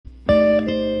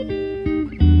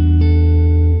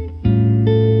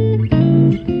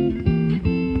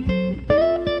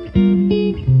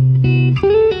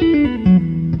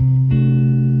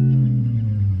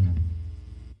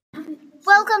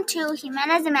to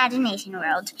Jimena's Imagination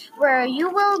World, where you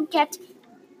will get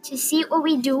to see what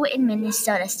we do in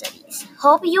Minnesota studies.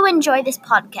 Hope you enjoy this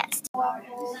podcast.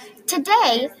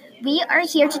 Today, we are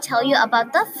here to tell you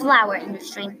about the flour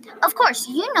industry. Of course,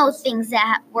 you know things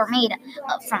that were made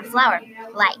from flour,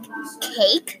 like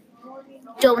cake,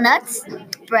 donuts,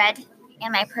 bread,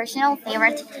 and my personal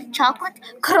favorite, chocolate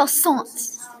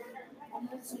croissants.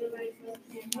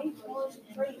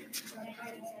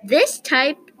 This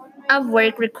type of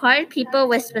work required people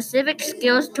with specific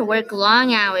skills to work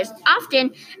long hours,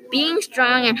 often being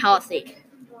strong and healthy,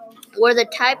 were the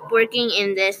type working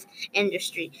in this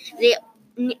industry. They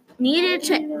needed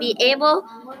to be able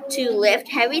to lift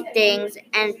heavy things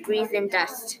and breathe in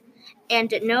dust, and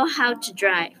to know how to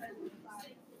drive.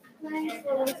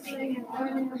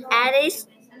 At a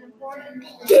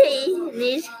they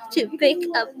need to pick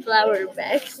up flour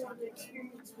bags.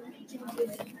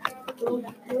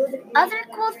 Other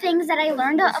cool things that I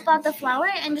learned about the flower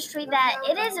industry that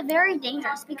it is very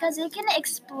dangerous because it can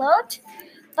explode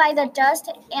by the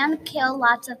dust and kill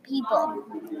lots of people.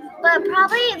 But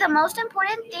probably the most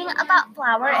important thing about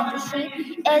flower industry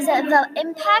is the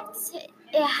impacts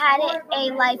it had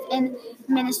a life in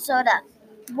Minnesota.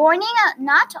 Warning,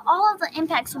 not all of the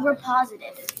impacts were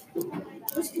positive.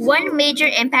 One major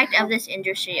impact of this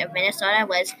industry of Minnesota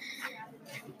was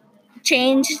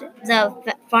changed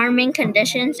the farming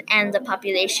conditions, and the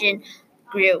population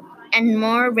grew, and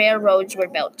more railroads were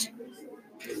built.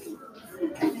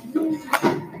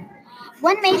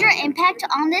 One major impact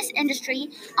on this industry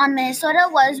on Minnesota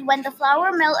was when the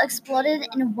flour mill exploded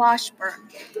in Washburn.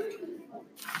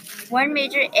 One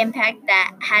major impact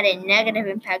that had a negative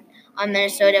impact on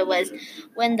Minnesota was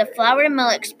when the flour mill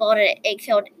exploded. It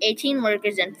killed 18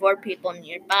 workers and 4 people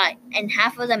nearby, and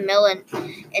half of the mill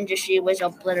industry was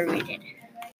obliterated.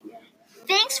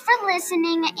 Thanks for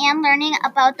listening and learning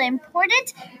about the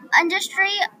important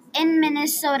industry in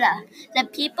Minnesota. The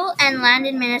people and land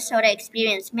in Minnesota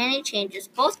experienced many changes,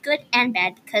 both good and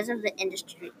bad, because of the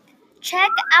industry.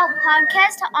 Check out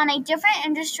podcasts on a different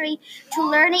industry to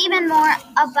learn even more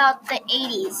about the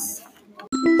 80s.